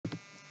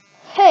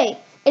Hey,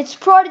 it's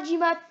Prodigy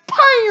my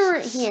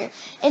pirate here,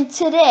 and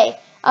today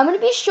I'm going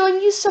to be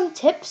showing you some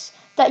tips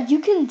that you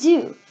can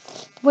do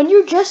when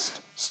you're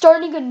just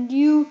starting a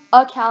new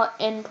account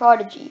in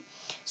Prodigy.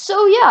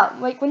 So yeah,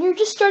 like when you're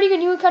just starting a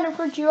new account in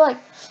Prodigy, you're like,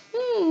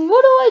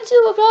 what do I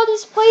do? Look at all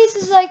these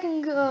places I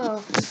can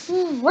go.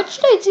 What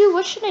should I do?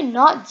 What should I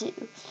not do?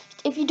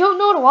 If you don't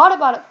know a lot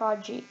about it,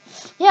 Prodigy,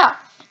 yeah,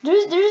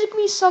 there's going to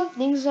be some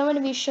things I'm going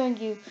to be showing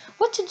you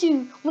what to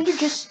do when you're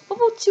just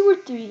level 2 or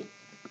 3.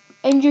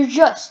 And you're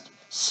just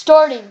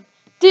starting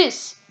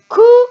this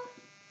cool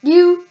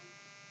new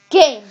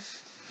game.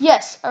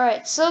 Yes,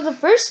 alright, so the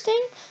first thing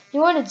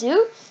you want to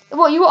do,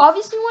 well, you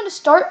obviously want to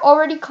start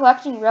already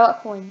collecting relic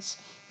coins.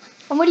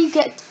 And what do you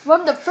get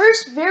from the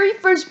very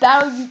first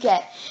battle you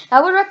get?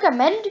 I would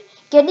recommend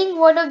getting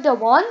one of the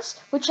wands,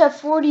 which have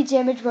 40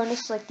 damage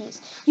bonus like these.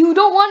 You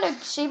don't want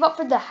to save up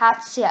for the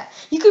hats yet.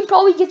 You can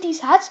probably get these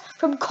hats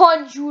from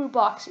conjure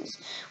boxes,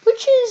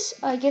 which is,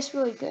 I guess,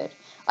 really good.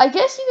 I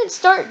guess you can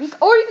start,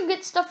 or you can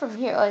get stuff from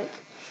here, like,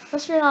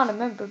 unless you're not a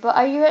member. But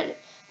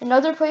in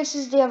other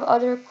places, they have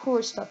other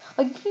cool stuff.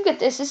 Like, you can get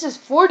this. This is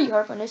 40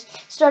 heart bonus.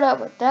 Start out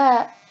with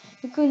that.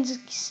 You can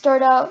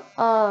start out,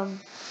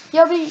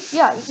 you can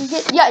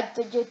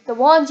get, the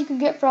wands you can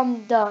get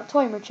from the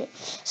toy merchant.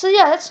 So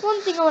yeah, that's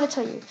one thing I want to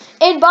tell you.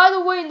 And by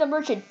the way, in the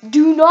merchant,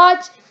 do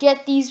not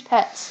get these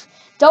pets.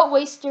 Don't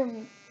waste your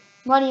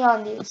money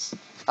on these.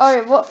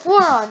 Or what,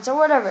 Florons or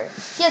whatever.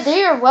 Yeah,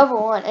 they are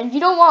level 1, and you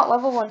don't want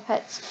level 1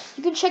 pets.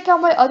 You can check out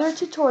my other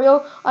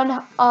tutorial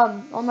on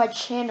my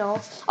channel.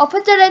 I'll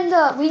put that in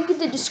the link in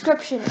the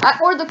description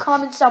or the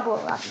comments down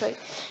below. Actually,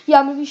 yeah,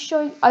 I'm gonna be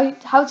showing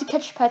how to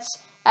catch pets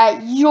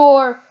at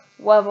your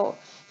level.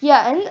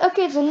 Yeah, and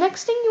okay, the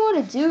next thing you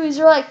want to do is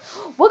you're like,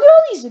 look at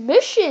all these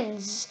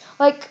missions.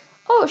 Like,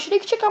 oh, should I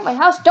check out my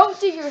house? Don't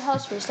do your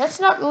house first. That's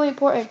not really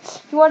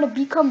important. You want to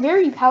become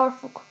very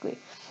powerful quickly.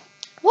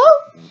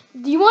 Well,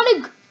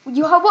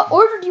 what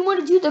order do you want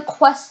to do the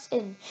quests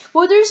in?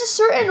 Well, there's a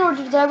certain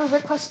order that I would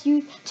request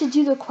you to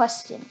do the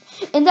quest in.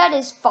 And that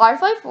is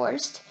Firefly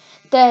Forest,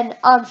 then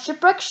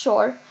Shipwreck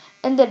Shore,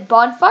 and then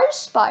Bonfire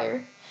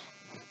Spire,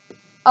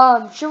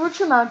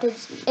 Sugartree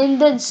Mountains,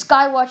 and then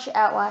Skywatch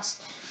at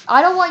last.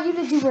 I don't want you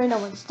to do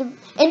random ones.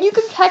 And you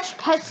can catch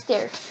pets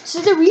there. So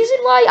the reason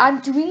why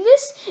I'm doing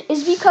this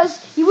is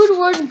because you would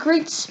learn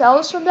great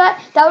spells from that.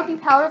 That would be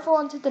powerful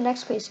onto the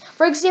next place.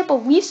 For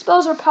example, leaf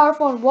spells are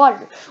powerful on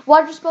water.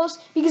 Water spells,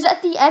 because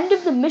at the end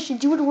of the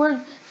missions, you would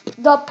learn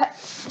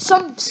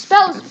some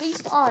spells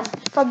based on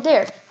from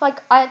there.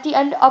 Like at the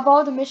end of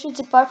all the missions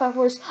in Firefly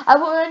Forest, I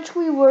will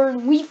eventually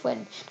learn Leaf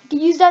Wind. You can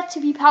use that to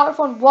be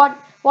powerful on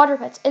water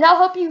pets, and that'll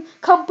help you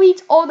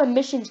complete all the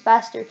missions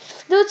faster.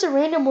 Though it's a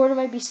random order,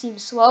 might seem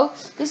slow.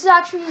 This is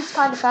actually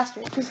kind of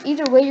faster because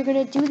either way, you're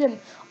gonna do them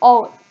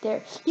all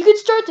there. You can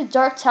start the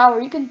Dark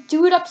Tower. You can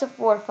do it up to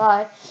 4 or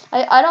 5.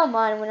 I don't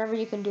mind whenever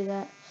you can do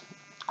that.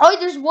 Oh,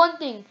 there's one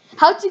thing: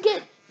 how to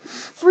get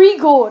free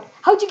gold.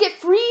 How to get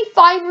free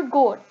 500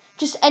 gold.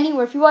 Just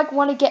anywhere. If you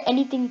want to get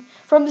anything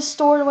from the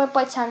store in Went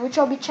by Town, which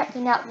I'll be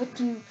checking out with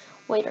you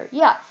later.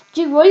 Yeah.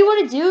 Dude, what do you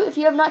want to do if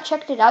you have not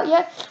checked it out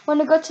yet? Want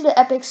to go to the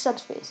Epic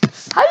subspace.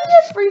 How do you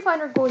get free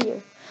 500 gold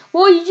here?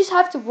 Well, you just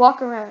have to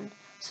walk around.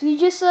 So you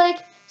just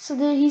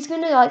he's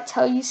gonna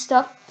tell you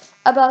stuff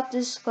about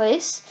this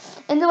place,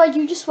 and then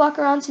you just walk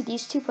around to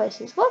these 2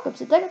 places. Welcome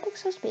to the Epic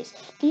subspace.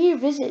 Here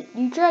visit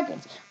new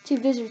dragons, 2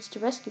 visitors to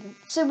rescue them.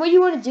 So what you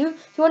want to do?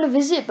 You want to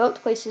visit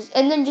both places,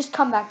 and then just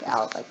come back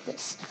out like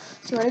this.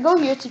 So you want to go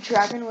here to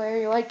Dragon, where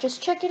you're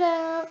just check it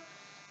out.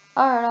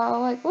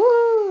 Alright,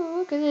 woo,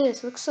 look at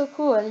this, it looks so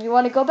cool. And you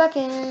want to go back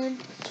in, and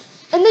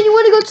then you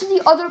want to go to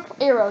the other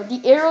arrow. The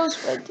arrows,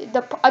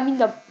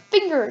 the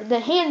finger, the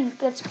hand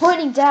that's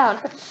pointing down.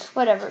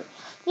 Whatever.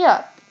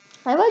 Yeah,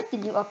 I like the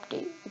new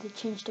update. They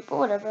changed it, but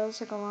whatever. It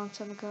was like a long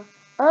time ago.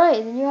 Alright,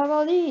 and then you have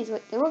all these.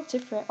 Wait, they look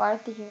different. Why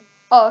aren't they here?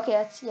 Oh, okay,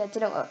 it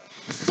didn't look.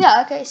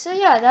 Yeah, okay, so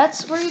yeah,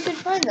 that's where you can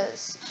find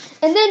those.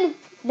 And then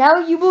now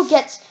you will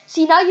get,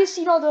 now you've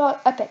seen all the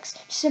epics.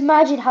 Just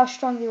imagine how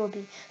strong they will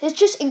be. Let's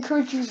just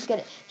encourage you to get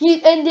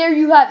it. And there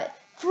you have it.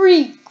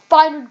 Free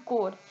 500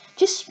 gold.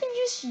 Just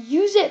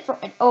use it for,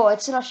 oh,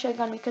 it's not showing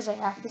on me because I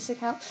hacked this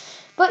account.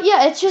 But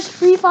yeah, it's just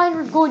free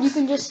 500 gold you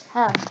can just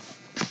have.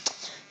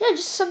 Yeah,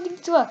 just something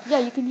to look. Yeah,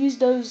 you can use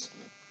those.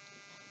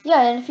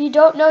 Yeah, and if you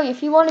don't know,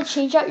 if you want to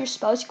change out your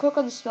spells, you click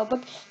on the spell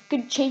book. You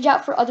can change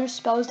out for other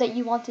spells that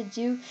you want to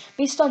do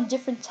based on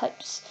different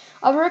types.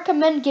 I would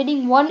recommend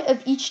getting one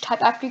of each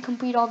type after you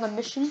complete all the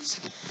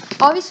missions.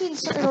 Obviously, in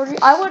certain order,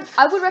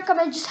 I would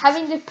recommend just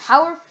having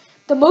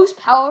the most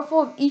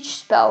powerful of each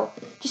spell,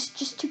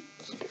 just to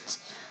keep it.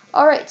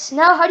 All right, so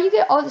now how do you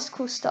get all this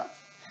cool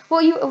stuff?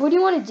 Well, what do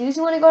you want to do is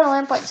you want to go to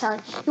Lamplight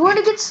Town. You want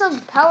to get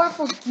some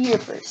powerful gear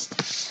first,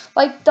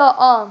 like the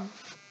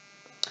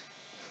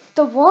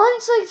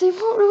wands. They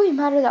won't really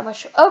matter that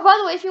much. Oh, by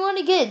the way, if you want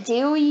to get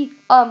daily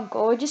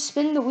gold, just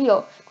spin the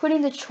wheel,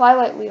 including the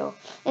Twilight wheel,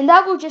 and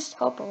that will just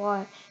help a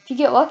lot. If you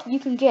get lucky, you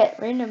can get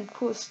random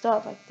cool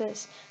stuff like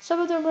this. Some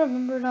of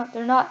them,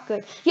 they're not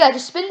good. Yeah,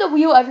 just spin the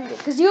wheel every day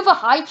because you have a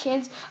high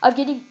chance of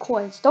getting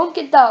coins. Don't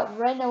get the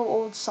random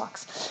old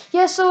socks.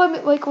 Yeah, so I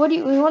mean, like, what do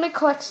you want to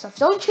collect stuff?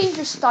 Don't change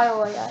your style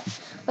like that.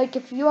 Like,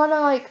 if you want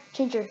to like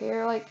change your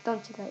hair, like,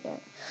 don't do that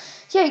yet.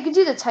 Yeah, you can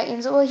do the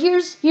Titans. Well,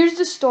 here's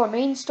the store,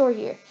 main store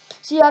here.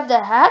 So you have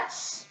the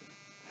hats.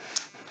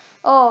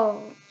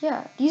 Oh,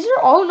 yeah, these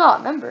are all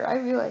not member. I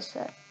realized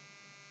that.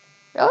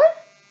 Really?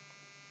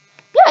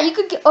 Yeah, you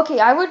could get, okay,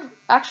 I would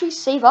actually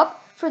save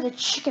up for the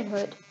chicken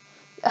hood.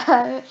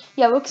 Yeah,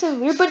 it looks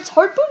weird, but its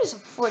hard bonus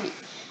of 40.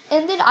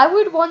 And then I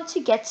would want to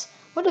get,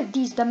 what are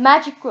these? The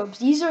magic robes.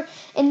 These are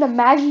in the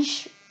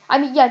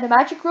the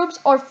magic robes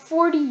are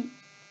 40,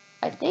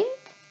 I think.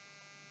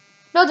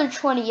 No, they're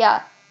 20,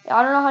 yeah.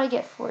 I don't know how to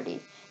get 40.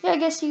 Yeah, I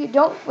guess you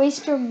don't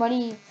waste your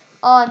money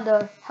on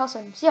the house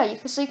items. Yeah,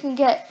 so you can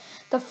get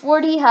the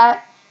 40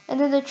 hat and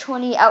then the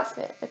 20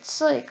 outfit.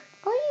 It's like,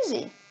 oh,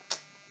 easy.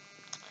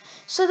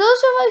 So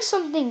those are like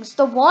some things.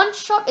 The wand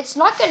shop, it's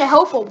not going to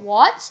help a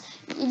lot.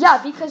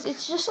 Yeah, because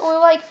it's just only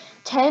like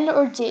 10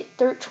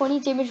 or 20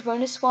 damage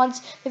bonus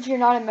wands if you're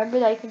not a member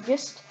that you can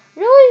just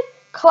really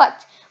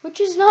collect.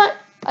 Which is not,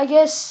 I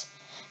guess,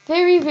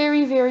 very,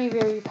 very, very,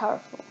 very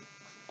powerful.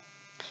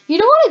 You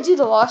don't want to do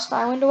the Lost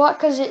Island a lot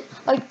because it,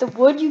 like, the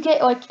wood you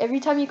get, like, every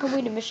time you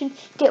complete a mission,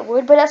 you get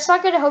wood. But that's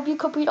not going to help you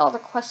complete all the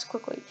quests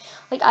quickly.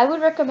 Like, I would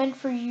recommend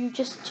for you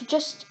just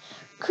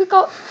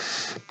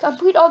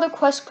complete all the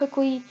quests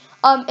quickly.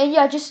 And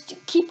yeah, just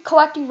keep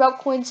collecting route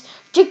coins.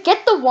 Just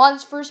get the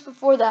wands first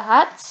before the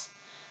hats.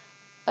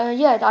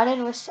 Yeah, I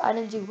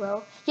didn't do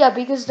well. Yeah,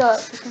 because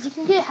you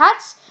can get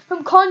hats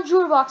from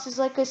conjure boxes,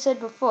 like I said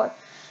before.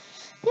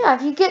 Yeah,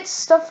 if you get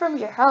stuff from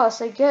your house,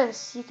 I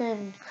guess you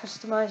can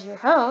customize your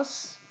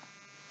house.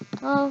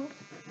 Yeah.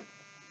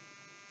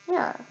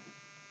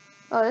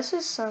 Oh, this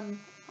is some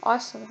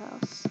awesome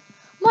house.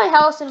 My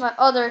house in my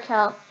other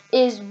account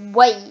is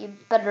way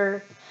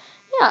better.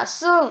 Yeah,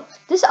 so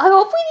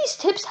hopefully these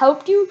tips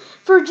helped you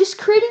for just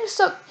creating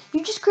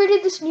you just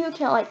created this new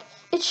account, like,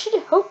 it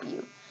should help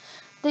you.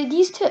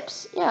 These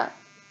tips, yeah.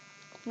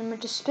 I'm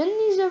going to spin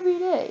these every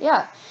day,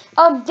 yeah.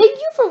 Thank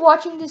you for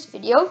watching this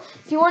video.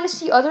 If you want to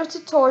see other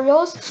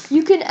tutorials,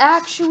 you can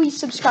actually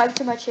subscribe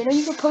to my channel.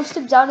 You can post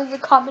them down in the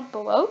comment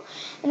below,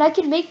 and I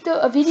can make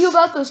a video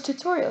about those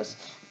tutorials.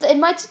 And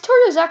my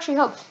tutorials actually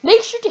help.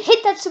 Make sure to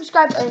hit that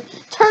subscribe button,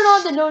 turn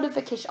on the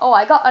notification. Oh,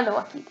 I got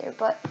unlucky there,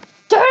 but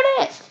darn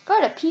it!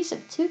 Got a piece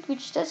of tooth,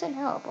 which doesn't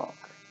help. Oh.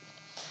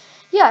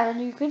 Yeah,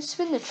 and you can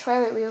spin the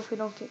Twilight Wheel if we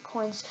don't get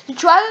coins. The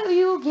Twilight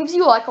Wheel gives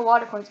you like a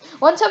lot of coins.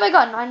 One time I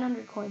got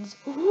 900 coins.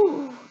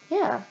 Ooh,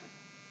 yeah.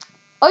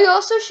 Oh, you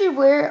also should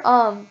wear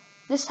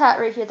this hat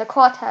right here, the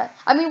cloth hat.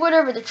 I mean,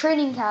 whatever, the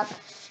training cap.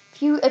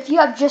 If you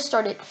have just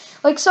started.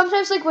 Like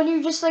sometimes, like when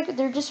you're just like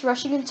they're just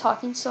rushing and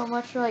talking so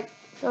much, they're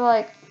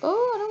like,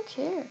 oh, I don't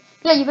care.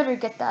 Yeah, you better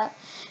get that.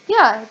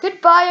 Yeah,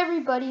 goodbye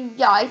everybody.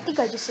 Yeah, I think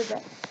I just said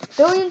that a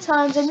billion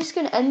times. I'm just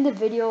gonna end the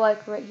video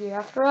like right here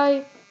after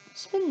I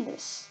spin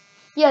this.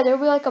 Yeah, there'll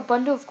be like a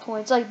bundle of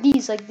coins, like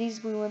these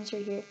blue ones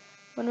right here.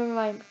 Whenever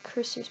my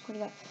cursor's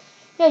pointing out.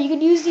 Yeah, you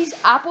can use these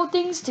apple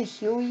things to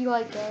heal you,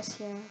 I guess.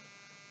 Yeah.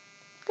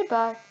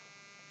 Goodbye.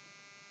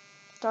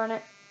 Darn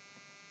it.